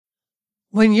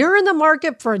When you're in the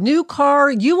market for a new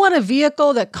car, you want a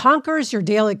vehicle that conquers your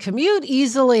daily commute,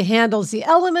 easily handles the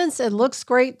elements, and looks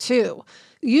great too.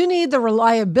 You need the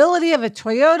reliability of a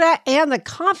Toyota and the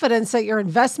confidence that your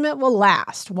investment will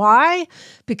last. Why?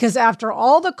 Because after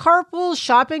all the carpools,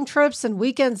 shopping trips, and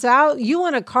weekends out, you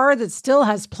want a car that still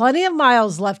has plenty of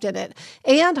miles left in it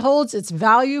and holds its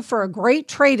value for a great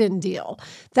trade-in deal.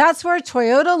 That's where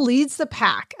Toyota leads the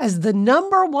pack as the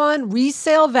 #1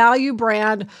 resale value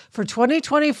brand for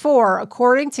 2024,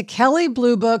 according to Kelley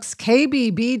Blue Book's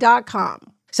KBB.com.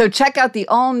 So check out the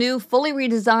all-new, fully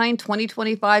redesigned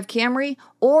 2025 Camry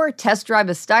or test drive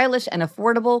a stylish and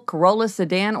affordable Corolla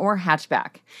sedan or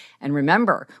hatchback. And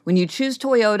remember, when you choose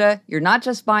Toyota, you're not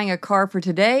just buying a car for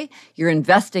today, you're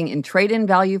investing in trade-in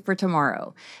value for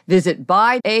tomorrow. Visit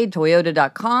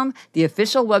buyatoyota.com, the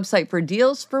official website for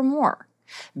deals, for more.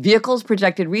 Vehicles'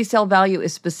 projected resale value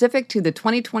is specific to the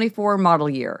 2024 model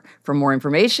year. For more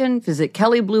information, visit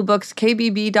Kelley Blue Book's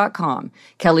KBB.com.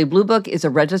 Kelley Blue Book is a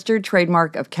registered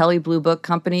trademark of Kelley Blue Book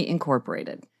Company,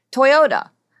 Incorporated.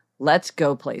 Toyota. Let's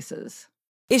go places.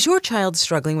 Is your child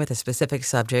struggling with a specific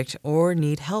subject or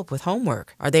need help with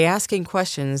homework? Are they asking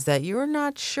questions that you're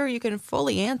not sure you can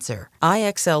fully answer?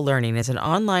 IXL Learning is an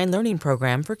online learning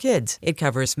program for kids. It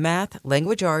covers math,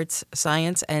 language arts,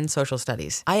 science, and social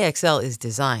studies. IXL is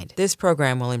designed. This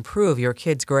program will improve your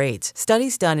kids' grades.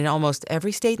 Studies done in almost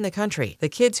every state in the country. The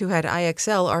kids who had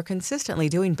IXL are consistently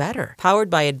doing better. Powered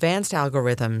by advanced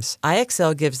algorithms,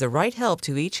 IXL gives the right help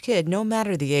to each kid no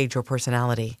matter the age or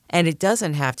personality. And it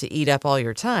doesn't have to eat up all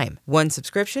your time. One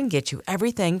subscription gets you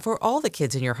everything for all the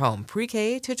kids in your home,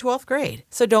 pre-K to 12th grade.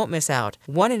 So don't miss out.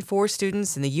 1 in 4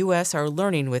 students in the U.S. are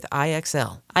learning with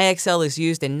IXL. IXL is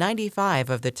used in 95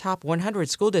 of the top 100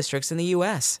 school districts in the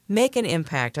U.S. Make an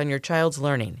impact on your child's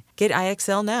learning. Get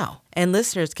IXL now. And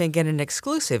listeners can get an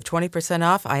exclusive 20%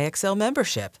 off IXL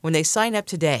membership when they sign up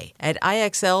today at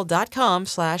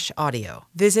IXL.com/audio.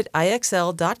 Visit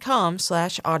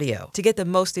IXL.com/audio to get the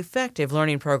most effective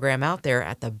learning program out there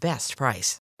at the best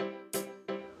price.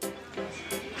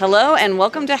 Hello and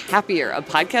welcome to Happier, a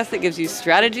podcast that gives you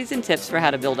strategies and tips for how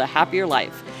to build a happier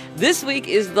life. This week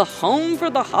is the Home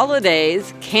for the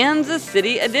Holidays Kansas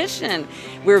City edition.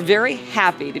 We're very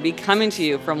happy to be coming to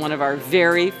you from one of our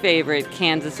very favorite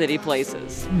Kansas City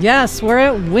places. Yes, we're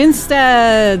at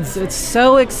Winstead's. It's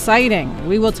so exciting.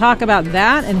 We will talk about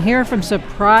that and hear from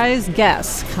surprise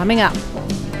guests coming up.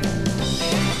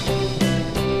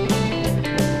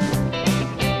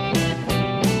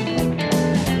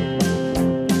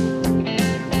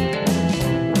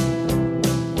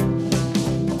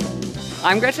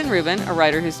 I'm Gretchen Rubin, a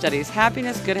writer who studies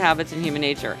happiness, good habits, and human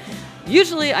nature.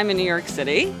 Usually I'm in New York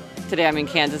City. Today I'm in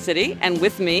Kansas City, and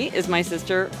with me is my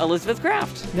sister, Elizabeth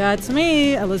Kraft. That's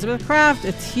me, Elizabeth Kraft,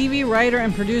 a TV writer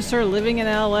and producer living in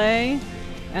LA,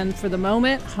 and for the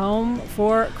moment, home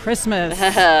for Christmas.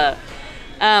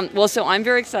 So I'm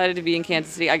very excited to be in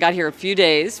Kansas City. I got here a few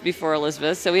days before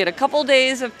Elizabeth, so we had a couple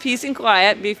days of peace and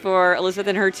quiet before Elizabeth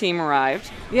and her team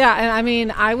arrived. Yeah, and I mean,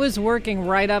 I was working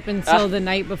right up until the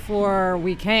night before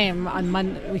we came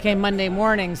we came Monday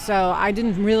morning, so I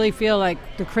didn't really feel like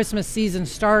the Christmas season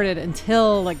started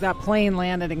until like that plane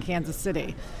landed in Kansas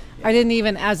City. I didn't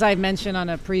even, as I mentioned on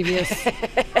a previous,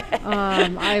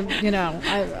 I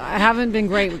haven't been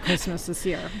great with Christmas this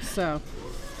year, so.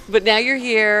 But now you're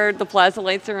here, the plaza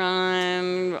lights are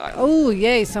on. Oh,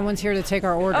 yay, someone's here to take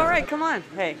our order. All right, come on.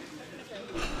 Hey.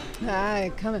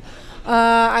 Hi, come in.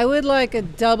 I would like a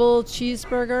double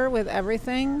cheeseburger with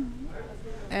everything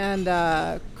and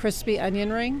a crispy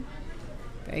onion ring.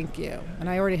 Thank you. And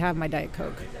I already have my Diet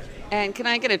Coke. And can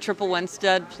I get a triple one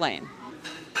stud plain?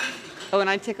 Oh, and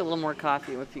I'd take a little more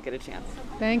coffee if you get a chance.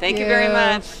 Thank you very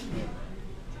much.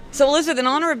 So, Elizabeth, in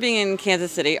honor of being in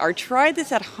Kansas City, our Try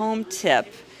This at Home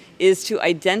tip is to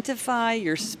identify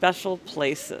your special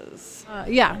places.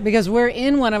 Yeah, because we're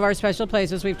in one of our special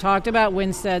places. We've talked about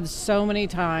Winstead so many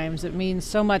times. It means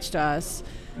so much to us.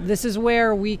 This is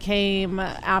where we came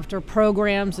after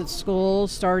programs at school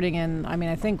starting in,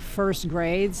 I think first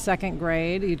grade, second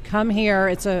grade. You'd come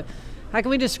here. How can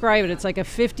we describe it? It's like a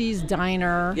 50s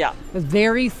diner with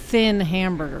very thin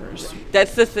hamburgers.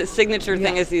 That's the signature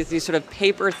thing is these sort of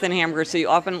paper thin hamburgers. So you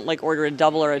often order a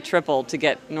double or a triple to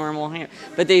get normal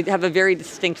but they have a very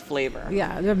distinct flavor.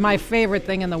 Yeah, they're my favorite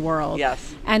thing in the world.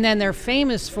 Yes. And then they're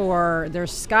famous for their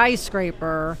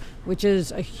skyscraper, which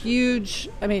is a huge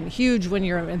when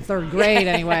you're in third grade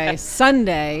anyway,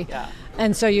 Sunday. Yeah.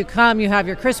 And so you come, you have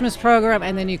your Christmas program,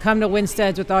 and then you come to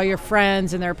Winstead's with all your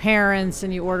friends and their parents,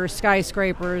 and you order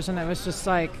skyscrapers, and it was just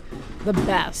like the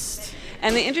best.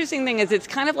 And the interesting thing is it's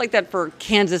kind of like that for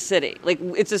Kansas City. Like,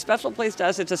 it's a special place to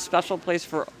us. It's a special place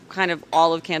for kind of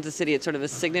all of Kansas City. It's sort of a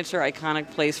signature, iconic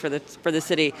place for the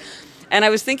city. And I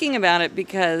was thinking about it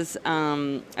because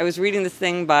I was reading this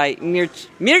thing by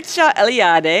Mircea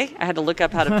Eliade. I had to look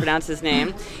up how to pronounce his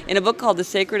name. In a book called The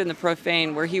Sacred and the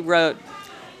Profane, where he wrote,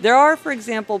 there are, for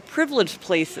example, privileged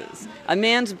places, a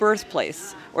man's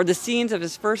birthplace, or the scenes of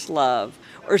his first love,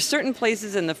 or certain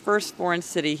places in the first foreign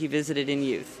city he visited in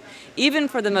youth. Even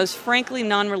for the most frankly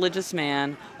non-religious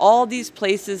man, all these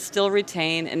places still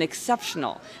retain an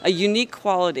exceptional, a unique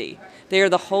quality. They are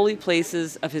the holy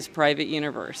places of his private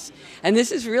universe. And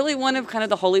this is really one of kind of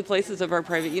the holy places of our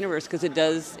private universe because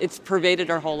it's pervaded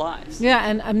our whole lives. Yeah,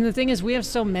 and the thing is we have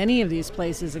so many of these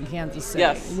places in Kansas City.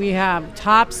 Yes. We have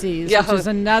Topsy's, Yeah. which is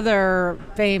another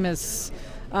famous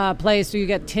place where you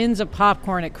get tins of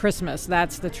popcorn at Christmas.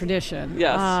 That's the tradition.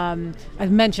 Yes.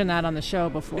 I've mentioned that on the show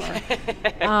before.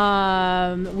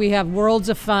 We have Worlds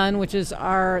of Fun, which is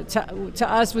to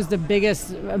us was the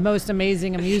biggest, most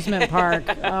amazing amusement park.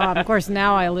 Of course,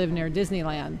 now I live near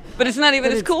Disneyland. But it's not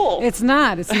even as cool. It's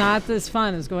not. It's not as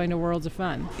fun as going to Worlds of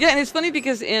Fun. Yeah, and it's funny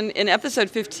because in episode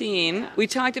 15, we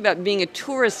talked about being a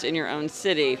tourist in your own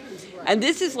city. And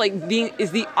this is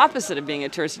is the opposite of being a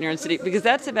tourist in your own city, because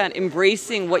that's about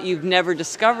embracing what you've never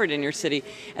discovered in your city.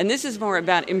 And this is more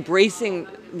about embracing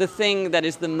the thing that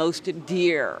is the most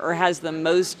dear or has the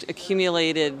most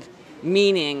accumulated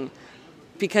meaning,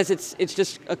 because it's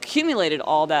just accumulated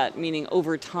all that meaning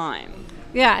over time.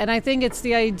 Yeah, and I think it's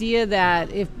the idea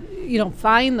that if you don't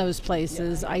find those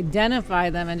places, identify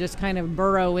them and just kind of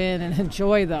burrow in and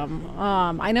enjoy them.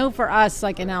 I know for us,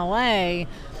 like in LA,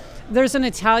 there's an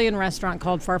Italian restaurant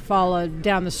called Farfalla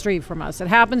down the street from us. It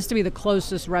happens to be the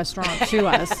closest restaurant to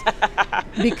us.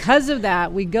 Because of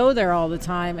that, we go there all the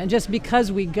time. And just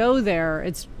because we go there,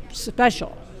 it's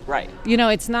special. Right. You know,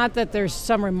 it's not that there's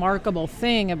some remarkable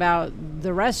thing about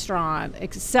the restaurant,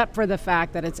 except for the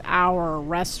fact that it's our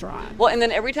restaurant. Well, and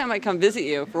then every time I come visit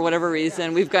you, for whatever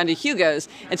reason, we've gone to Hugo's.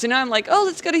 And so now I'm like, oh,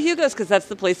 let's go to Hugo's, because that's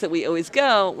the place that we always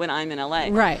go when I'm in LA.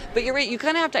 Right. But you're right, you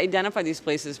kind of have to identify these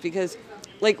places, because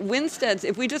like Winstead's,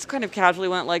 if we just kind of casually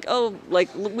went like, oh, like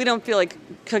we don't feel like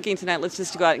cooking tonight, let's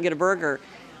just go out and get a burger,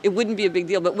 it wouldn't be a big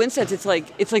deal. But Winstead's, it's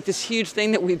like this huge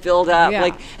thing that we build up. Yeah.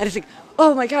 And it's like,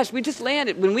 oh my gosh, we just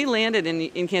landed. When we landed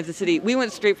in Kansas City, we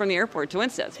went straight from the airport to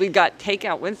Winstead's. We got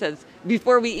takeout Winstead's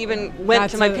before we even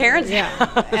went to my parents'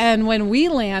 house. And when we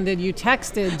landed, you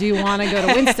texted, do you want to go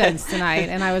to Winstead's tonight?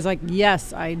 And I was like,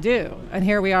 yes, I do. And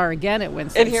here we are again at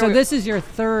Winstead's. So this is your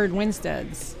third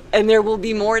Winstead's. And there will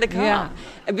be more to come. Yeah.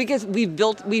 Because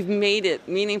we've made it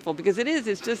meaningful, because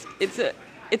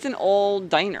it's an old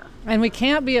diner. And we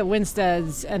can't be at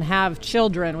Winstead's and have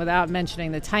children without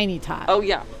mentioning the Tiny Tot. Oh,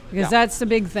 yeah. Because that's the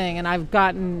big thing. And I've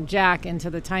gotten Jack into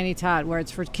the Tiny Tot, where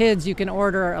it's for kids. You can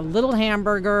order a little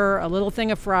hamburger, a little thing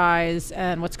of fries,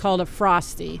 and what's called a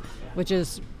Frosty, which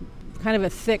is kind of a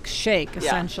thick shake,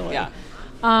 essentially. Yeah.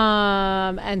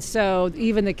 And so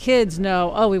even the kids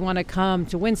know, oh, we want to come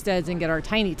to Winstead's and get our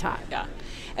Tiny Tot. Yeah.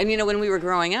 And, you know, when we were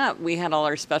growing up, we had all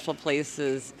our special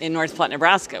places in North Platte,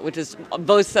 Nebraska, which is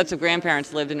both sets of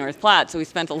grandparents lived in North Platte. So we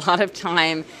spent a lot of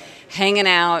time hanging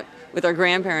out with our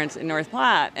grandparents in North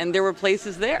Platte, and there were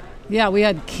places there. Yeah, we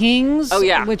had King's, oh,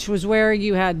 yeah. which was where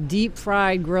you had deep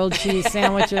fried grilled cheese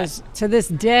sandwiches. To this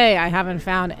day, I haven't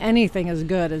found anything as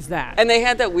good as that. And they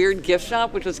had that weird gift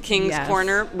shop, which was King's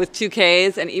Corner with 2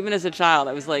 Ks. And even as a child,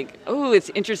 I was like, oh, it's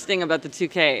interesting about the 2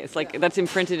 Ks. Like, that's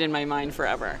imprinted in my mind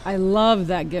forever. I love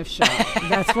that gift shop.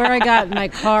 That's where I got my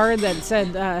card that said,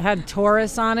 had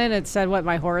Taurus on it. It said what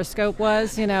my horoscope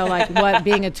was, you know, like what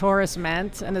being a Taurus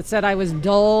meant. And it said I was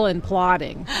dull and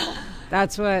plodding.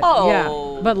 That's what,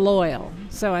 but loyal.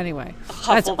 So anyway,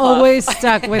 that's always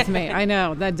stuck with me. I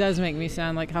know, that does make me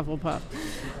sound like Hufflepuff.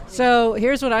 So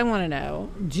here's what I want to know.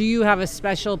 Do you have a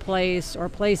special place or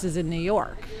places in New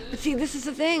York? But see, this is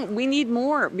the thing. We need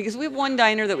more, because we have one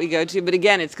diner that we go to, but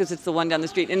again, it's because it's the one down the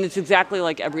street, and it's exactly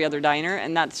like every other diner,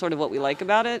 and that's sort of what we like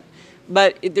about it.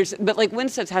 But like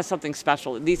Winstead's has something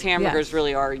special. These hamburgers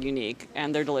really are unique,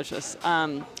 and they're delicious.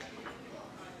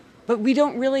 But we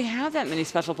don't really have that many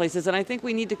special places, and I think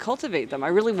we need to cultivate them. I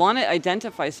really want to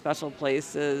identify special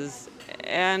places,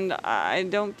 and I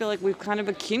don't feel like we've kind of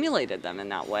accumulated them in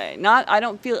that way. I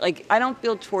don't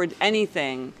feel toward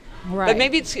anything. Right. But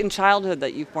maybe it's in childhood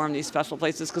that you form these special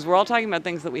places, because we're all talking about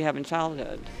things that we have in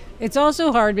childhood. It's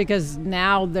also hard because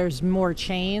now there's more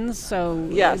chains, so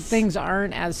things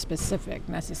aren't as specific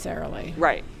necessarily.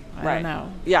 Right. I don't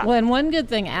know. Yeah. Well, and one good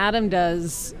thing Adam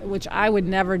does, which I would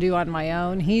never do on my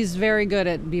own, he's very good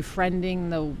at befriending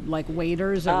the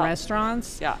waiters at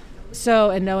restaurants. Yeah.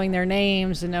 And knowing their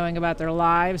names and knowing about their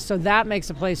lives. So that makes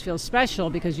a place feel special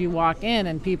because you walk in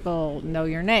and people know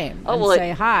your name and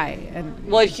say hi. And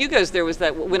well, at Hugo's, there was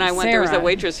that, when I went, there was that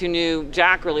waitress who knew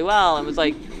Jack really well and was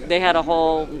like, they had a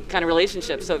whole kind of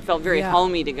relationship. So it felt very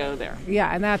homey to go there.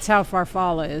 Yeah, and that's how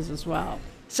Farfalla is as well.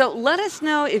 So let us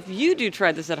know if you do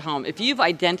try this at home, if you've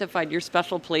identified your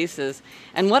special places,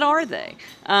 and what are they?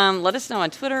 Let us know on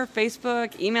Twitter,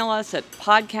 Facebook, email us at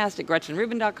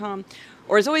podcast@GretchenRubin.com.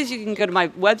 Or as always, you can go to my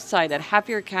website at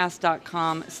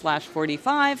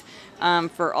happiercast.com/45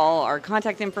 for all our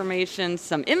contact information,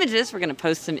 some images. We're going to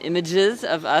post some images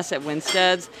of us at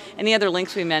Winstead's, any other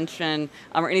links we mention,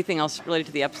 or anything else related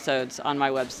to the episodes on my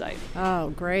website.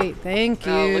 Oh, great. Thank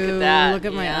you. Oh, look at that. Look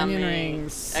at my Yummy. onion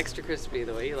rings. Extra crispy,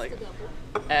 the way you like it.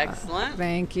 Excellent.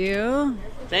 Thank you.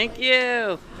 Thank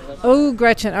you. Oh,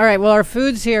 Gretchen. All right. Well, our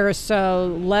food's here,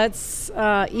 so let's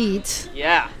eat.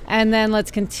 Yeah. And then let's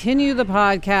continue the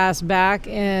podcast back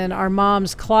in our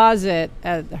mom's closet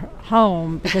at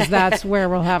home because that's where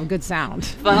we'll have good sound.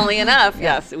 Funnily enough,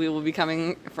 yes, we will be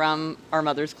coming from our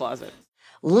mother's closet.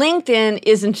 LinkedIn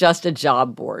isn't just a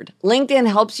job board. LinkedIn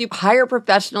helps you hire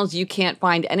professionals you can't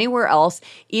find anywhere else,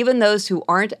 even those who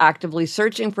aren't actively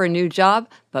searching for a new job,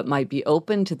 but might be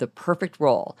open to the perfect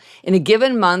role. In a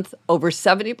given month, over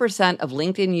 70% of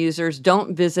LinkedIn users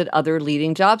don't visit other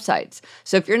leading job sites.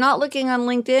 So if you're not looking on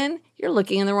LinkedIn, you're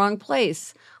looking in the wrong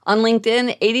place. On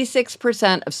LinkedIn,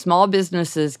 86% of small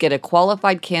businesses get a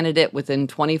qualified candidate within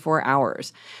 24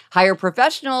 hours. Hire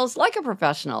professionals like a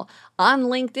professional on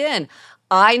LinkedIn.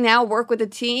 I now work with a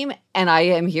team, and I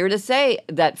am here to say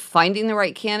that finding the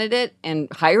right candidate and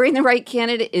hiring the right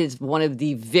candidate is one of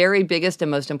the very biggest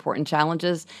and most important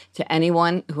challenges to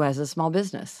anyone who has a small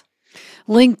business.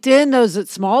 LinkedIn knows that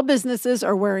small businesses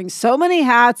are wearing so many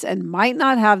hats and might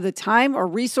not have the time or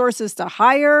resources to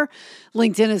hire.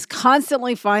 LinkedIn is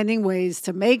constantly finding ways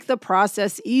to make the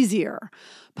process easier.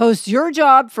 Post your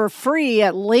job for free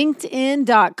at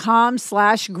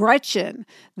linkedin.com/Gretchen.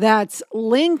 That's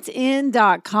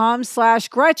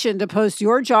linkedin.com/Gretchen to post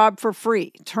your job for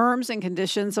free. Terms and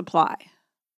conditions apply.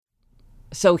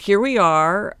 So here we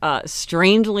are.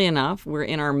 Strangely enough, we're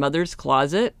in our mother's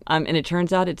closet, and it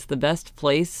turns out it's the best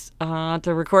place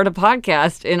to record a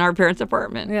podcast in our parents'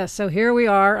 apartment. Yeah, so here we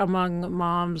are among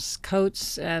Mom's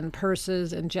coats and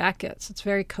purses and jackets. It's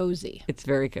very cozy. It's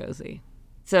very cozy.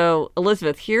 So,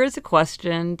 Elizabeth, here's a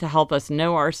question to help us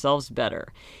know ourselves better.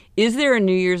 Is there a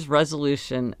New Year's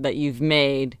resolution that you've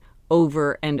made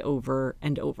over and over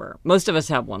and over? Most of us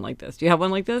have one like this. Do you have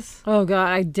one like this? Oh, God,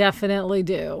 I definitely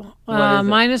do.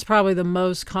 Mine is probably the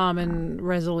most common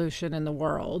resolution in the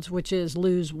world, which is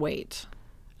lose weight.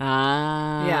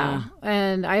 Ah. Yeah.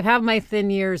 And I have my thin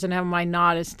years and have my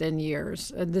not as thin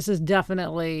years. And this is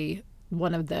definitely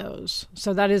one of those.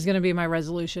 So that is going to be my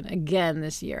resolution again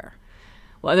this year.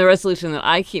 Well, the resolution that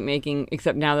I keep making,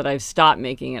 except now that I've stopped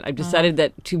making it, I've decided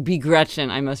that to be Gretchen,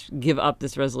 I must give up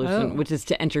this resolution, which is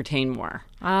to entertain more.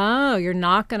 Oh, you're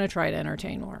not going to try to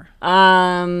entertain more.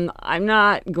 I'm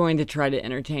not going to try to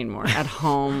entertain more at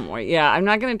home. I'm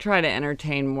not going to try to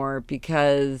entertain more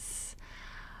because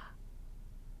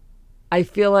I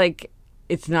feel like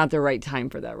it's not the right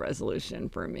time for that resolution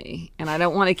for me. And I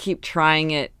don't want to keep trying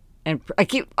it. And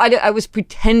I was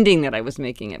pretending that I was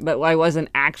making it, but I wasn't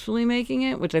actually making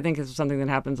it, which I think is something that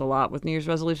happens a lot with New Year's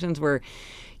resolutions, where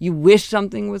you wish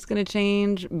something was going to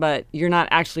change, but you're not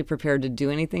actually prepared to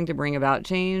do anything to bring about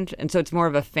change. And so it's more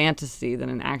of a fantasy than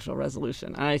an actual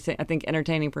resolution. And I think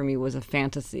entertaining for me was a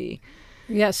fantasy.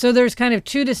 Yeah, so there's kind of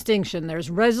two distinctions. There's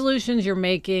resolutions you're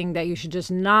making that you should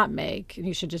just not make and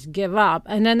you should just give up.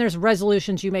 And then there's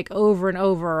resolutions you make over and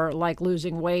over, like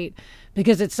losing weight,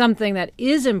 because it's something that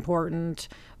is important,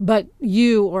 but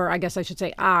you, or I guess I should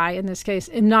say I, in this case,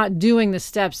 am not doing the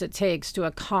steps it takes to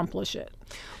accomplish it.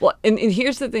 Well, and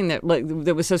here's the thing that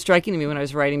was so striking to me when I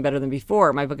was writing Better Than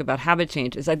Before, my book about habit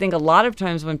change, is I think a lot of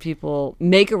times when people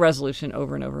make a resolution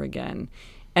over and over again,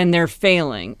 and they're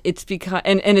failing, it's because,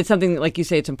 and it's something that, like you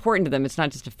say, it's important to them. It's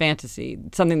not just a fantasy.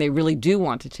 It's something they really do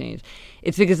want to change.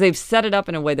 It's because they've set it up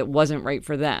in a way that wasn't right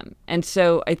for them. And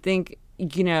so I think,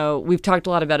 we've talked a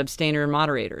lot about abstainer and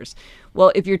moderators.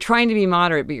 Well, if you're trying to be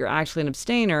moderate, but you're actually an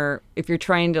abstainer, if you're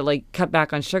trying to cut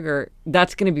back on sugar,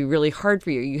 that's going to be really hard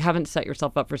for you. You haven't set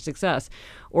yourself up for success.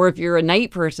 Or if you're a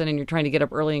night person and you're trying to get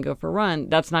up early and go for a run,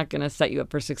 that's not going to set you up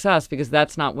for success because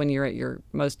that's not when you're at your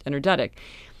most energetic.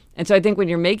 And so I think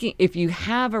if you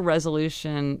have a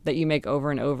resolution that you make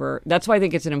over and over, that's why I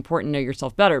think it's important to know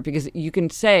yourself better, because you can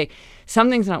say,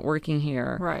 something's not working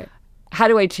here. Right. How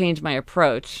do I change my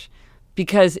approach?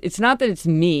 Because it's not that it's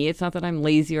me. It's not that I'm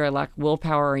lazy or I lack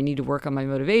willpower or I need to work on my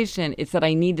motivation. It's that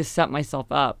I need to set myself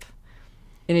up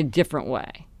in a different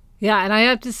way. Yeah, and I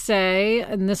have to say,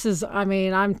 and this is, I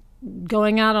mean, I'm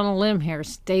going out on a limb here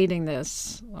stating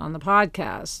this on the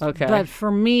podcast. Okay. But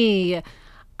for me,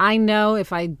 I know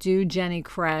if I do Jenny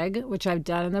Craig, which I've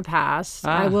done in the past,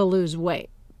 I will lose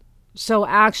weight. So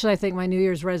actually, I think my New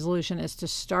Year's resolution is to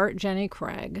start Jenny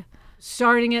Craig,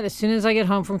 starting it as soon as I get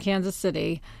home from Kansas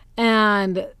City.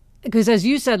 And because as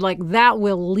you said, like that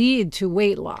will lead to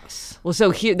weight loss. Well,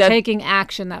 so here taking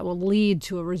action that will lead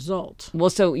to a result. Well,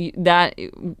 so that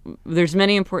there's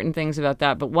many important things about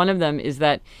that, but one of them is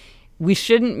that we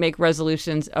shouldn't make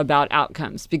resolutions about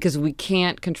outcomes because we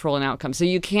can't control an outcome. So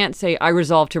you can't say, I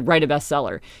resolve to write a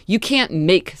bestseller. You can't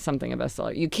make something a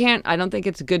bestseller. You can't, I don't think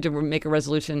it's good to make a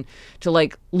resolution to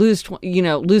like lose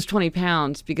 20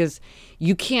 pounds because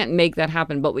you can't make that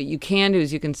happen. But what you can do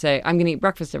is you can say, I'm going to eat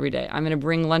breakfast every day. I'm going to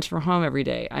bring lunch from home every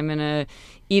day. I'm going to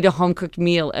eat a home-cooked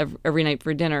meal every night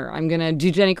for dinner. I'm going to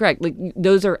do Jenny Craig. Like,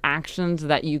 those are actions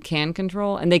that you can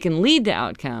control, and they can lead to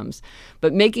outcomes.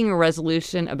 But making a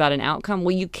resolution about an outcome,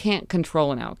 well, you can't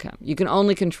control an outcome. You can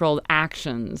only control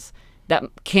actions that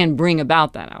can bring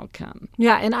about that outcome.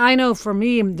 Yeah, and I know for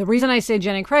me, the reason I say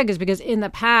Jenny Craig is because in the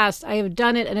past, I have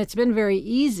done it, and it's been very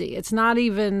easy. It's not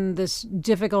even this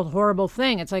difficult, horrible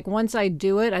thing. It's like once I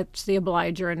do it, it's the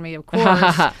obliger in me, of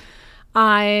course.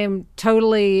 I'm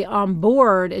totally on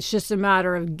board. It's just a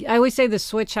matter of, I always say the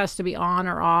switch has to be on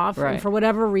or off. Right. And for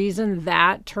whatever reason,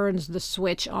 that turns the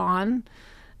switch on.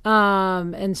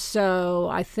 And so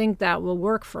I think that will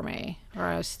work for me, or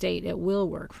I state it will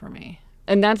work for me.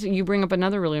 And that's, you bring up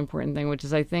another really important thing, which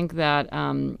is I think that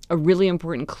a really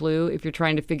important clue if you're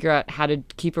trying to figure out how to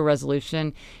keep a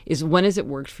resolution is when has it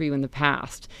worked for you in the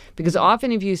past? Because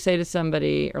often if you say to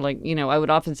somebody, or like, I would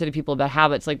often say to people about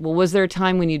habits, like, well, was there a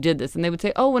time when you did this? And they would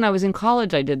say, oh, when I was in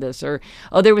college, I did this. Or,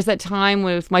 oh, there was that time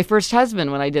with my first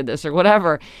husband when I did this or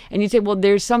whatever. And you'd say, well,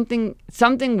 there's something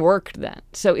worked then.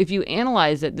 So if you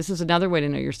analyze it, this is another way to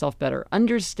know yourself better.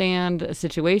 Understand a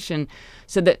situation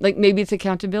so that, like, maybe it's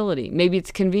accountability. Maybe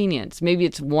it's convenience. Maybe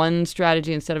it's one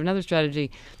strategy instead of another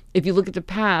strategy. If you look at the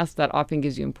past, that often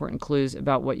gives you important clues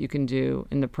about what you can do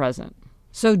in the present.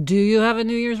 So do you have a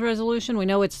New Year's resolution? We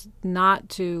know it's not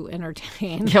to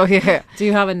entertain. Oh, yeah. Do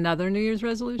you have another New Year's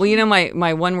resolution? Well,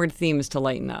 my one-word theme is to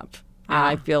lighten up.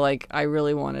 I feel like I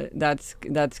really want to, that's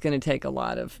going to take a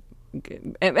lot of,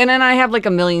 and then I have like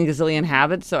a million gazillion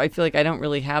habits, so I feel like I don't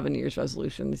really have a New Year's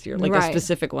resolution this year, like a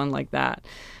specific one like that.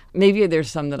 Maybe there's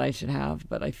some that I should have,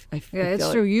 but I feel it's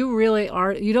like, true. You really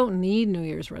are. You don't need New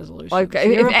Year's resolutions.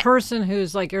 Okay. You're a person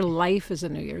who's like, your life is a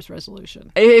New Year's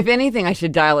resolution. If anything, I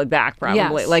should dial it back probably.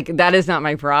 Yes. Like, that is not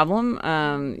my problem.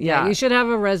 Yeah. You should have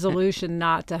a resolution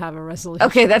not to have a resolution.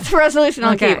 Okay, that's a resolution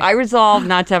I'll keep. I resolve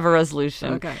not to have a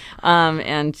resolution. Okay.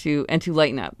 And to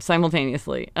lighten up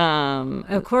simultaneously.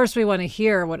 Of course, we want to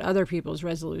hear what other people's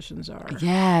resolutions are.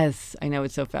 Yes, I know,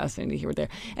 it's so fascinating to hear what they're.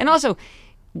 And also,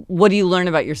 what do you learn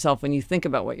about yourself when you think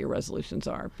about what your resolutions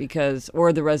are?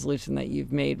 Or the resolution that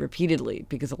you've made repeatedly,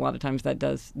 because a lot of times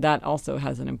that also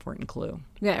has an important clue.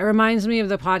 Yeah, it reminds me of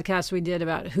the podcast we did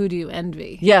about who do you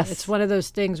envy. Yes. It's one of those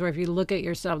things where if you look at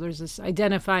yourself, there's this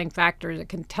identifying factor that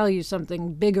can tell you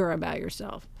something bigger about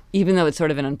yourself. Even though it's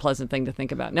sort of an unpleasant thing to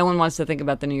think about. No one wants to think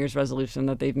about the New Year's resolution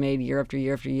that they've made year after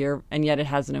year after year, and yet it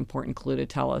has an important clue to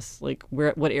tell us, like,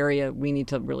 what area we need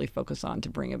to really focus on to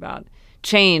bring about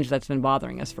change that's been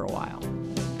bothering us for a while.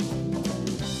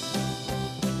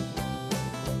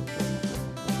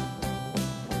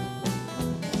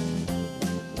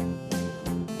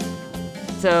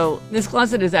 So this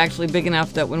closet is actually big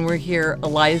enough that when we're here,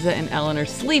 Eliza and Eleanor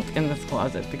sleep in this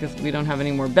closet because we don't have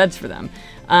any more beds for them.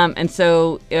 And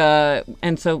so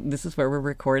this is where we're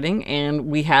recording, and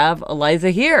we have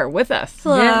Eliza here with us.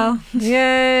 Hello.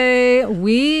 Yay.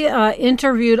 We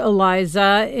interviewed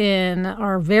Eliza in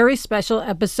our very special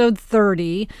episode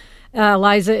 30.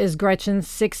 Eliza is Gretchen's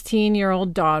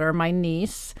 16-year-old daughter, my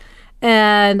niece.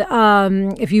 And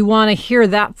if you want to hear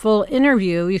that full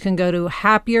interview, you can go to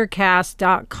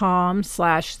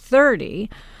happiercast.com/30.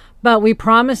 But we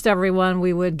promised everyone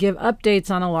we would give updates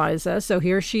on Eliza. So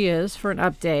here she is for an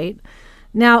update.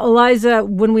 Now, Eliza,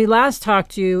 when we last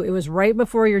talked to you, it was right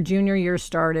before your junior year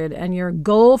started, and your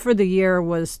goal for the year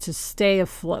was to stay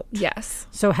afloat. Yes.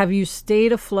 So have you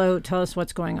stayed afloat? Tell us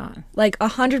what's going on. Like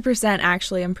 100%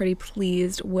 actually. I'm pretty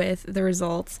pleased with the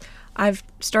results. I've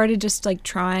started just like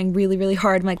trying really, really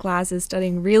hard in my classes,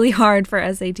 studying really hard for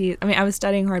SATs. I mean, I was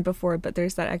studying hard before, but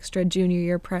there's that extra junior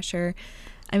year pressure.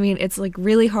 I mean, it's like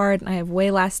really hard and I have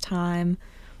way less time.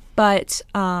 But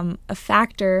a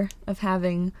factor of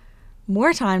having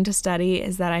more time to study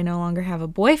is that I no longer have a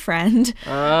boyfriend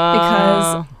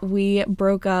because we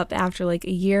broke up after like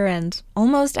a year and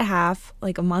almost a half,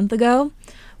 like a month ago,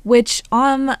 which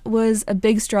was a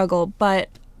big struggle. But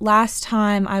last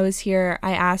time I was here,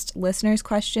 I asked listeners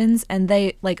questions, and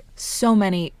they, like, so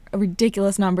many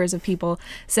ridiculous numbers of people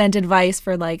sent advice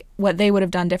for like what they would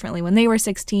have done differently when they were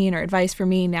 16, or advice for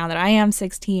me now that I am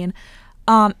 16.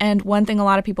 And one thing a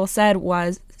lot of people said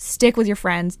was, stick with your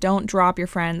friends. Don't drop your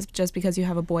friends just because you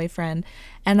have a boyfriend.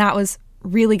 And that was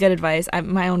really good advice.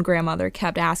 My own grandmother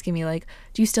kept asking me, like,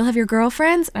 do you still have your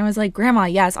girlfriends? And I was like, Grandma,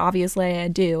 yes, obviously I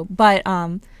do. But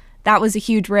that was a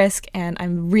huge risk, and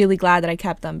I'm really glad that I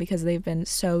kept them because they've been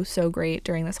so, so great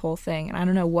during this whole thing. And I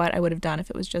don't know what I would have done if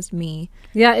it was just me.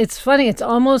 Yeah, it's funny. It's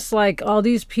almost like all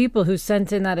these people who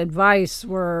sent in that advice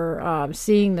were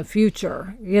seeing the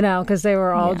future, because they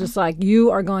were all just like,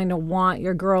 you are going to want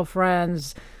your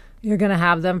girlfriends. You're going to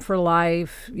have them for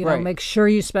life. Right. Make sure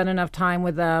you spend enough time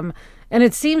with them. And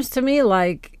it seems to me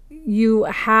like you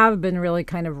have been really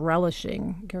kind of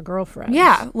relishing your girlfriends.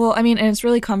 Yeah. Well, I mean, and it's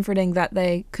really comforting that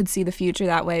they could see the future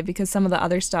that way, because some of the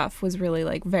other stuff was really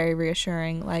like very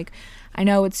reassuring. Like, I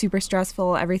know it's super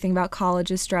stressful. Everything about college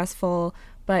is stressful,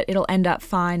 but it'll end up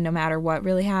fine no matter what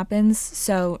really happens.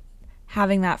 So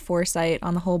having that foresight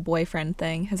on the whole boyfriend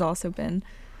thing has also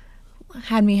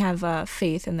had me have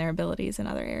faith in their abilities in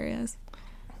other areas.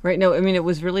 Right. No, I mean, it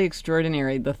was really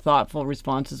extraordinary, the thoughtful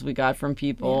responses we got from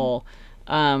people. Yeah.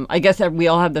 I guess we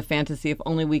all have the fantasy if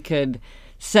only we could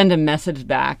send a message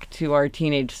back to our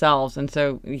teenage selves. And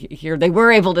so here they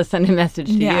were able to send a message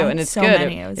to you. And it's so good.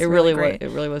 Many. It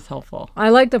really was helpful. I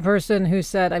like the person who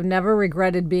said, I've never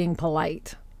regretted being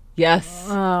polite. Yes.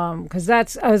 Because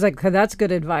that's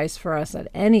good advice for us at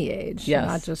any age, yes.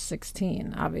 Not just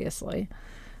 16, obviously.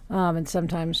 And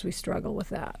sometimes we struggle with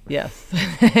that. Yes.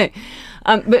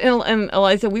 But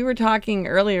Eliza, we were talking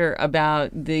earlier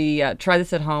about the try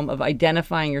this at home of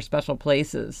identifying your special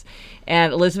places.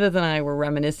 And Elizabeth and I were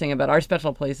reminiscing about our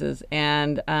special places.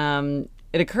 And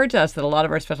it occurred to us that a lot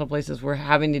of our special places were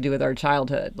having to do with our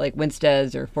childhood, like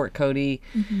Winstead's or Fort Cody.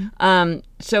 Mm-hmm.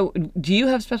 So do you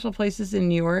have special places in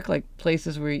New York, like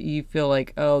places where you feel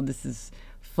like, oh, this is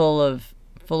full of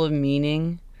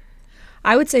meaning?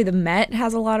 I would say the Met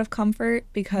has a lot of comfort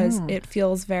because it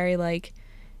feels very like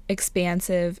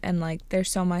expansive, and like there's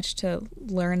so much to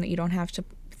learn that you don't have to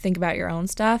think about your own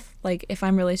stuff. Like if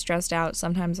I'm really stressed out,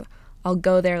 sometimes I'll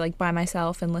go there like by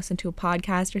myself and listen to a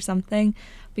podcast or something,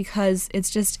 because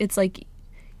it's like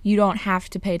you don't have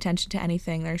to pay attention to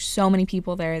anything. There's so many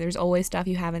people there. There's always stuff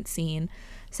you haven't seen.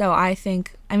 So I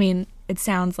mean, it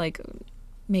sounds like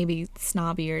maybe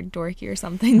snobby or dorky or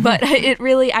something, but I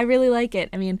really like it.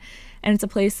 I mean, and it's a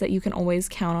place that you can always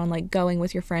count on, like going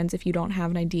with your friends if you don't have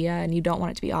an idea and you don't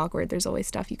want it to be awkward. There's always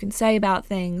stuff you can say about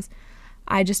things.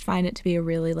 I just find it to be a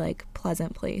really like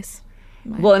pleasant place.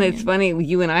 Well, and it's funny,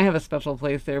 you and I have a special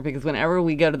place there because whenever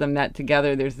we go to the Met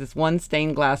together, there's this one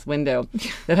stained glass window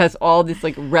that has all these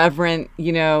like reverent,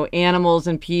 animals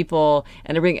and people,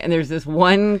 and there's this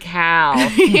one cow,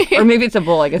 or maybe it's a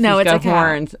bull. I guess it's got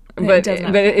horns, but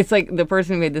it's like the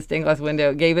person who made the stained glass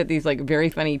window gave it these like very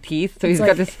funny teeth, so he's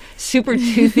got this super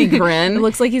toothy grin. It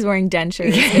looks like he's wearing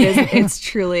dentures.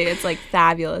 It's like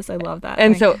fabulous. I love that.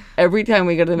 And so every time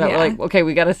we go to the Met, we're like, okay,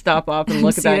 we got to stop up and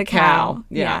look at that cow.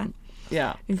 Yeah.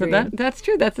 So that's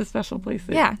true. That's a special place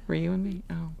for you and me.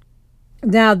 Oh.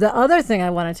 Now, the other thing I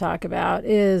want to talk about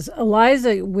is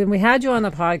Eliza. When we had you on the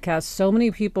podcast, so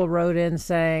many people wrote in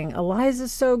saying,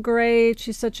 Eliza's so great.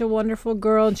 She's such a wonderful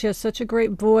girl, and she has such a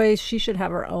great voice. She should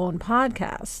have her own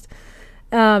podcast.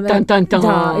 Dun, dun,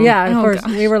 dun. Yeah, of course.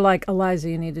 Gosh. We were like, Eliza,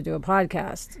 you need to do a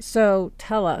podcast. So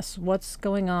tell us what's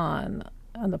going on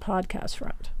the podcast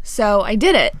front. So I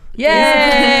did it.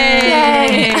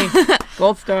 Yay!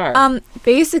 Gold star.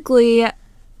 Basically,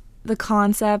 the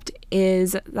concept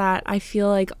is that I feel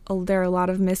like there are a lot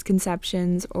of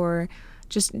misconceptions or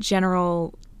just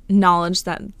general knowledge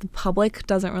that the public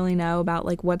doesn't really know about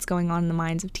like what's going on in the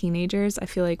minds of teenagers. I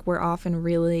feel like we're often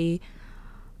really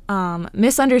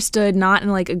misunderstood, not in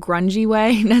like a grungy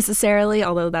way necessarily,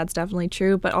 although that's definitely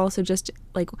true, but also just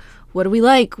like, what do we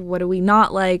like? What do we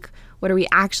not like? What are we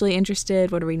actually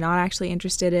interested? What are we not actually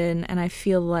interested in? And I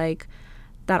feel like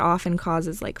that often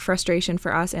causes like frustration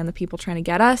for us and the people trying to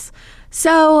get us.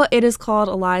 So it is called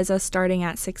Eliza Starting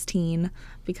at 16,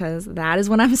 because that is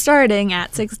when I'm starting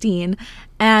at 16.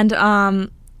 And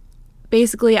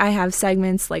basically I have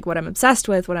segments like what I'm obsessed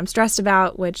with, what I'm stressed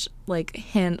about, which like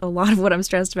hint a lot of what I'm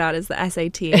stressed about is the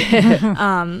SAT.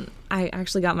 I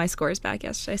actually got my scores back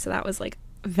yesterday, so that was like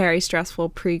a very stressful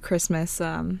pre-Christmas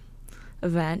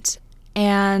event.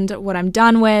 And what I'm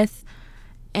done with,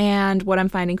 and what I'm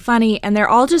finding funny. And they're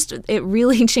all just, it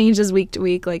really changes week to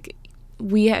week. Like,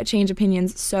 we change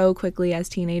opinions so quickly as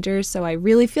teenagers. So I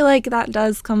really feel like that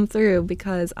does come through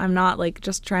because I'm not like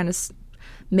just trying to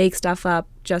make stuff up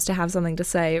just to have something to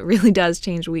say. It really does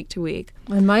change week to week.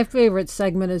 And my favorite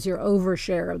segment is your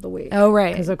overshare of the week. Oh,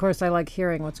 right. Because, of course, I like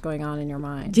hearing what's going on in your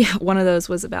mind. Yeah, one of those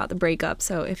was about the breakup.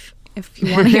 So if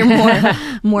you want to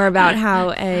hear more about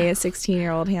how a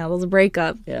 16-year-old handles a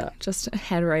breakup, just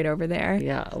head right over there.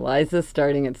 Yeah, Eliza's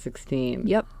starting at 16.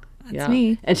 Yep. That's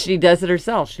me. And she does it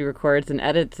herself. She records and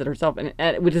edits it herself,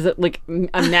 which is like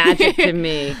a magic to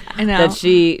me. I know. That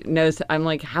she knows. I'm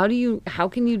like, how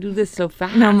can you do this so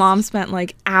fast? No, Mom spent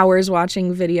like hours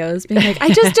watching videos being like, I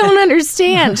just don't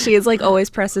understand. She is like always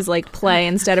presses like play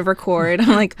instead of record. I'm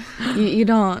like, you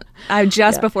don't.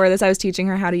 Before this, I was teaching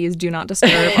her how to use Do Not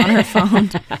Disturb on her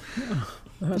phone.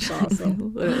 That's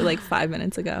awesome. Literally like 5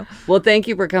 minutes ago. Well, thank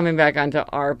you for coming back onto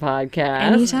our podcast.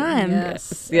 Anytime.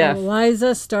 Yes. Yes.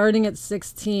 Eliza starting at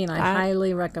 16. I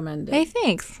highly recommend it. Hey,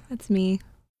 thanks. That's me.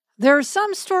 There are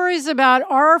some stories about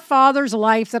our father's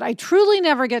life that I truly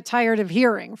never get tired of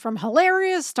hearing, from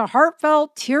hilarious to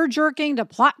heartfelt, tear-jerking to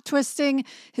plot-twisting.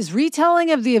 His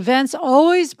retelling of the events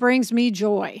always brings me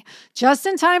joy. Just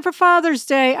in time for Father's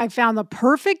Day, I found the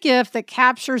perfect gift that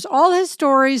captures all his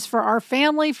stories for our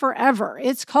family forever.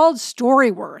 It's called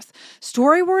Storyworth.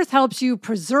 Storyworth helps you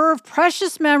preserve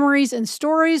precious memories and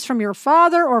stories from your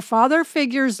father or father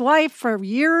figure's life for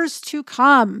years to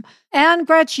come. And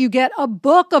Gretch, you get a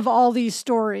book of all these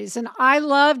stories. And I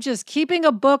love just keeping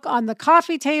a book on the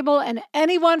coffee table, and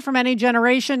anyone from any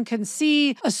generation can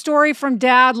see a story from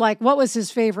Dad, like what was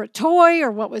his favorite toy or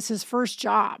what was his first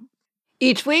job.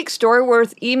 Each week,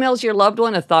 Storyworth emails your loved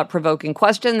one a thought-provoking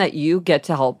question that you get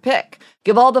to help pick.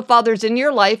 Give all the fathers in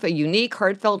your life a unique,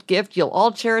 heartfelt gift you'll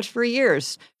all cherish for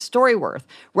years. Storyworth.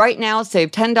 Right now,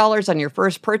 save $10 on your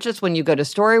first purchase when you go to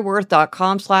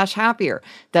storyworth.com/happier.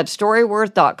 That's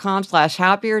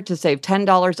storyworth.com/happier to save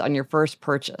 $10 on your first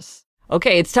purchase.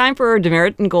 Okay, it's time for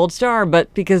Demerit and Gold Star,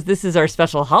 but because this is our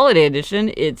special holiday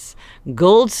edition, it's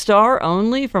Gold Star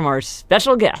only from our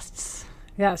special guests.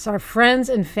 Yes, our friends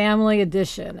and family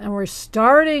edition. And we're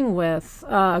starting with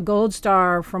a gold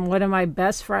star from one of my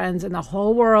best friends in the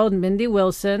whole world, Mindy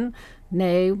Wilson,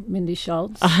 nay, Mindy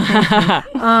Schultz.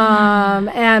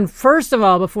 And first of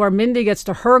all, before Mindy gets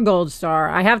to her gold star,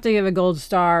 I have to give a gold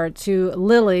star to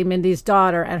Lily, Mindy's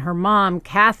daughter, and her mom,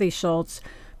 Kathy Schultz,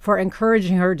 for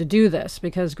encouraging her to do this.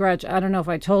 Because, Gretch, I don't know if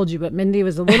I told you, but Mindy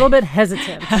was a little bit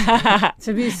hesitant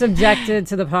to be subjected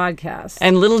to the podcast.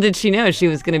 And little did she know she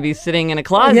was going to be sitting in a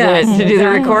closet to do the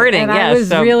recording. And I was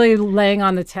really laying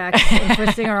on the text and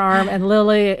twisting her arm, and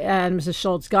Lily and Mrs.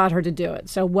 Schultz got her to do it.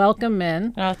 So welcome,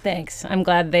 Min. Oh, thanks. I'm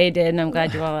glad they did, and I'm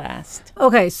glad you all asked.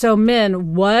 Okay, so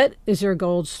Min, what is your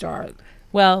gold star?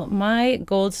 Well, my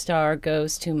gold star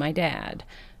goes to my dad.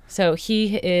 So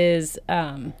he is...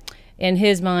 in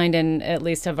his mind, and at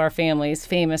least of our families,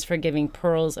 famous for giving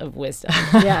pearls of wisdom.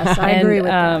 Yes, I agree with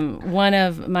that. One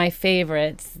of my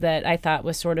favorites that I thought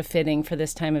was sort of fitting for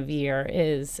this time of year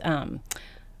is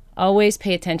always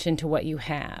pay attention to what you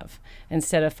have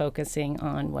instead of focusing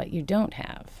on what you don't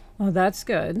have. Oh, that's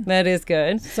good. That is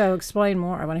good. So explain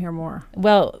more. I want to hear more.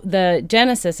 Well, the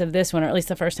genesis of this one, or at least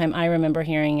the first time I remember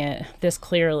hearing it this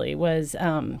clearly, was,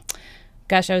 I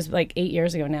was like 8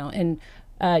 years ago now, and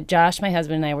Josh, my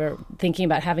husband, and I were thinking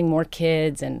about having more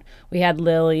kids, and we had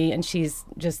Lily, and she's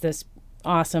just this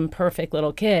awesome, perfect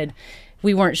little kid.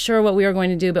 We weren't sure what we were going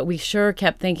to do, but we sure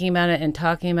kept thinking about it and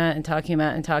talking about it and talking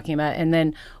about it and talking about it. And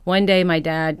then one day my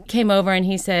dad came over and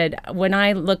he said, when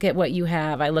I look at what you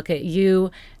have, I look at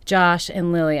you, Josh,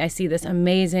 and Lily. I see this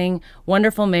amazing,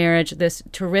 wonderful marriage, this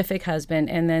terrific husband,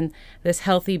 and then this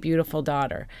healthy, beautiful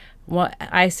daughter. Well,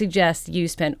 I suggest you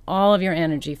spend all of your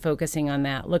energy focusing on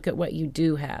that. Look at what you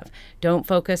do have. Don't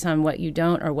focus on what you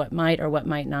don't or what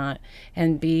might not,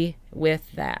 and be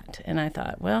with that. And I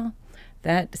thought, well,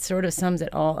 that sort of sums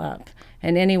it all up.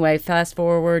 And anyway, fast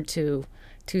forward to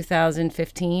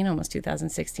 2015, almost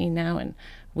 2016 now, and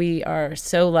we are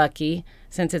so lucky.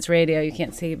 Since it's radio, you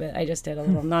can't see, but I just did a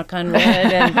little knock on wood.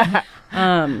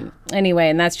 And anyway,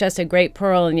 and that's just a great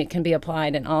pearl, and it can be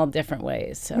applied in all different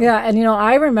ways. So. Yeah, and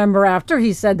I remember after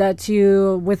he said that to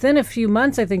you, within a few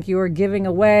months, I think you were giving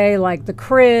away like the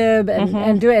crib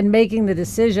and making the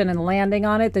decision and landing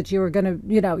on it that you were going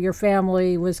to, your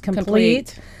family was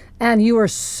complete. And you were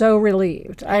so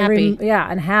relieved. Happy.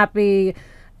 And happy.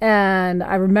 And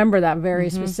I remember that very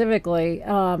specifically.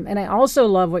 And I also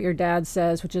love what your dad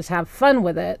says, which is have fun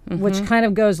with it, which kind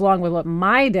of goes along with what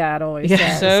my dad always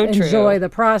says. So true. Enjoy the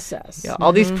process. Yeah,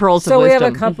 all these pearls of So we wisdom.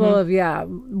 have a couple of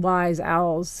wise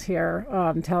owls here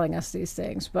telling us these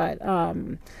things, but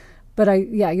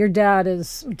your dad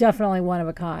is definitely one of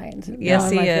a kind. Yes, one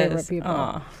of he my is. favorite people.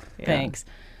 Aw, thanks.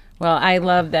 Well, I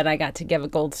love that I got to give a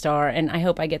gold star, and I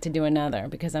hope I get to do another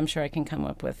because I'm sure I can come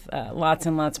up with lots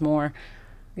and lots more.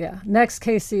 Yeah, next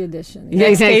KC edition.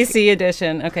 Next KC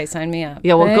edition. Okay, sign me up.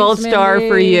 Yeah, well, Thanks, gold star Mindy.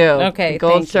 for you. Okay,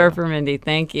 gold thank star you. for Mindy.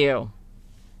 Thank you.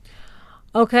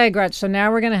 Okay, Gretch, so now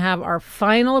we're going to have our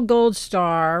final gold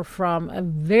star from a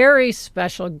very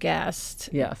special guest.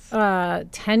 Yes.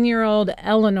 10-year-old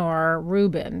Eleanor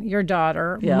Rubin, your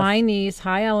daughter, Yes. my niece.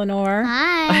 Hi, Eleanor.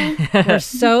 Hi. We're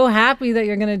so happy that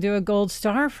you're going to do a gold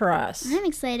star for us. I'm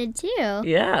excited too.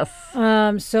 Yes.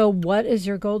 So what is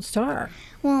your gold star?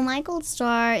 Well, my gold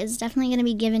star is definitely going to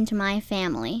be given to my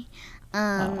family.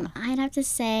 I'd have to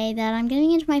say that I'm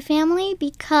giving it to my family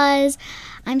because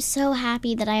I'm so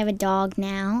happy that I have a dog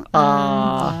now.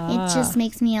 It just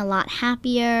makes me a lot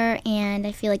happier, and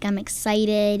I feel like I'm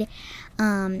excited,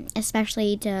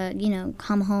 especially to,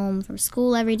 come home from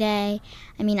school every day.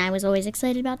 I mean, I was always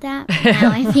excited about that, but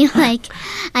now I feel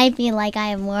like I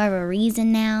have more of a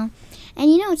reason now. And,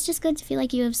 it's just good to feel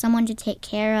like you have someone to take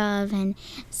care of and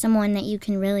someone that you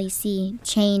can really see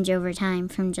change over time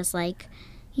from just like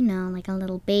a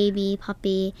little baby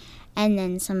puppy, and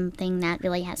then something that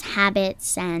really has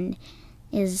habits and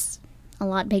is a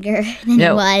lot bigger than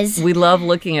it was. We love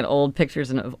looking at old pictures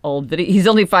and old videos. He's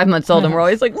only 5 months old, and we're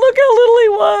always like, look how little he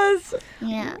was.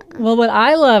 Yeah. Well, what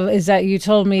I love is that you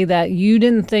told me that you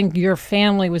didn't think your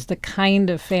family was the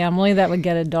kind of family that would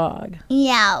get a dog.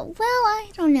 Yeah, well, I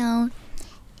don't know.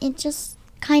 It just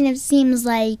kind of seems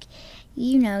like,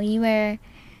 we were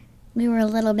a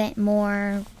little bit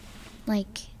more, like,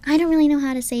 I don't really know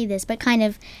how to say this, but kind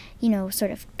of, sort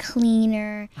of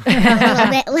cleaner, a little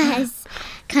bit less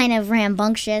kind of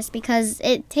rambunctious, because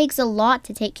it takes a lot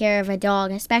to take care of a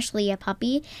dog, especially a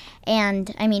puppy.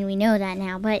 And, I mean, we know that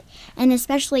now, and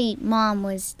especially Mom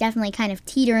was definitely kind of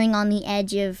teetering on the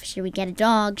edge of, should we get a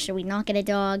dog, should we not get a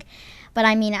dog? But,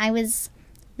 I mean, I was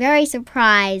very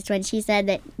surprised when she said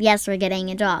that, yes, we're getting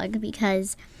a dog,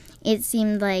 because it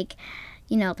seemed like,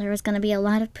 there was going to be a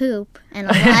lot of poop and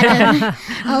a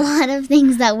lot of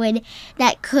things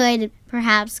that could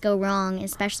perhaps go wrong,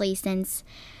 especially since,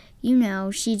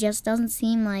 she just doesn't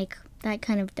seem like that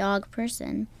kind of dog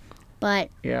person. But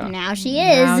now she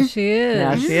is. Now she is.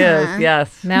 Now she is,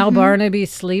 yes. Now Barnaby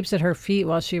sleeps at her feet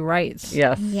while she writes.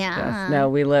 Yes. Yeah. Yes. No,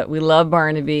 we love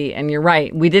Barnaby, and you're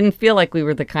right. We didn't feel like we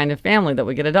were the kind of family that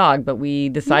would get a dog, but we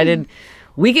decided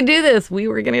we could do this. We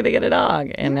were going to get a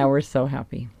dog, and now we're so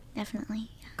happy. Definitely.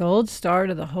 Gold star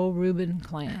to the whole Rubin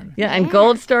clan. Yeah, and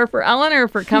gold star for Eleanor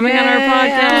for coming on our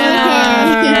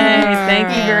podcast. Yay. Thank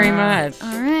you very much.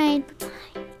 All right.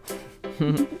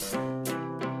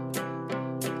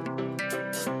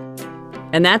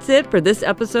 And that's it for this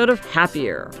episode of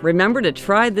Happier. Remember to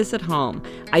try this at home.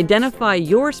 Identify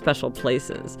your special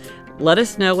places. Let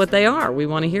us know what they are. We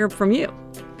want to hear from you.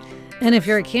 And if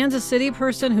you're a Kansas City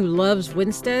person who loves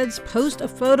Winstead's, post a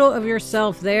photo of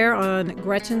yourself there on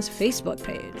Gretchen's Facebook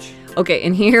page. Okay,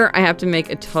 and here I have to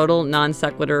make a total non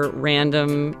sequitur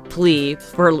random plea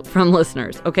from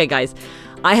listeners. Okay, guys,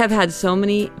 I have had so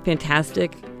many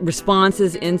fantastic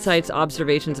responses, insights,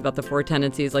 observations about the 4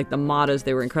 tendencies, like the mottos.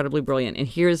 They were incredibly brilliant. And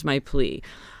here's my plea.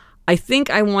 I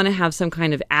think I want to have some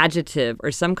kind of adjective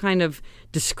or some kind of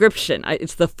description.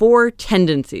 It's the 4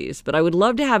 tendencies, but I would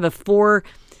love to have a 4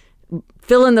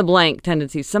 fill in the blank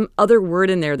tendencies, some other word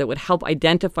in there that would help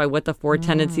identify what the 4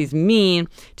 tendencies mean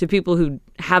to people who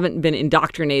haven't been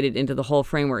indoctrinated into the whole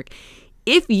framework.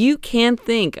 If you can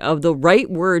think of the right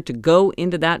word to go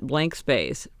into that blank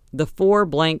space, the 4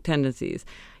 blank tendencies,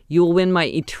 you will win my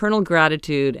eternal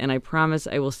gratitude, and I promise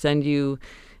I will send you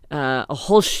a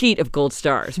whole sheet of gold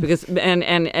stars, because and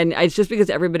it's just because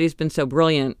everybody's been so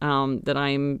brilliant that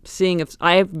I'm seeing. If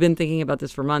I have been thinking about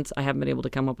this for months, I haven't been able to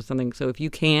come up with something. So if you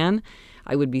can,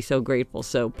 I would be so grateful.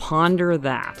 So ponder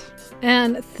that.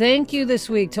 And thank you this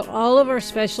week to all of our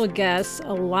special guests,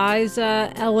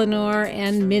 Eliza, Eleanor,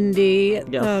 and Mindy.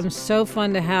 Yes. So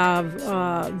fun to have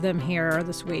them here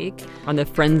this week. On the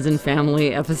Friends and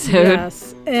Family episode.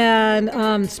 Yes.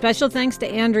 And special thanks to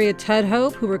Andrea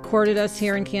Tudhope, who recorded us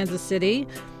here in Kansas City.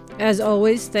 As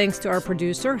always, thanks to our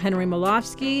producer, Henry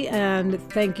Malofsky, and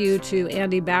thank you to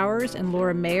Andy Bowers and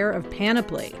Laura Mayer of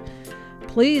Panoply.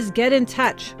 Please get in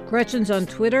touch. Gretchen's on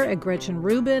Twitter at Gretchen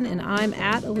Rubin, and I'm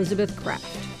at Elizabeth Kraft.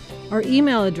 Our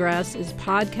email address is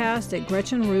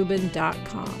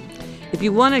podcast@gretchenrubin.com. If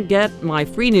you want to get my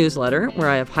free newsletter, where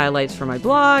I have highlights from my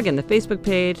blog and the Facebook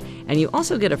page, and you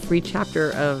also get a free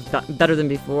chapter of Better Than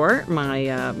Before,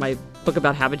 my book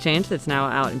about habit change that's now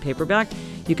out in paperback,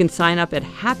 you can sign up at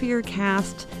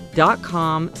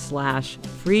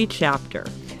happiercast.com/free chapter.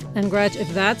 And Gretch,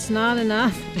 if that's not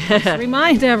enough, just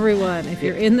remind everyone, if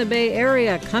you're in the Bay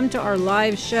Area, come to our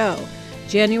live show,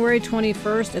 January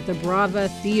 21st at the Brava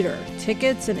Theater.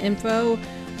 Tickets and info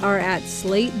are at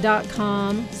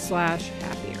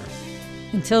slate.com/happier.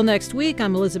 Until next week,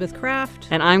 I'm Elizabeth Kraft.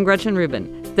 And I'm Gretchen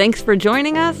Rubin. Thanks for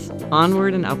joining us.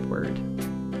 Onward and upward.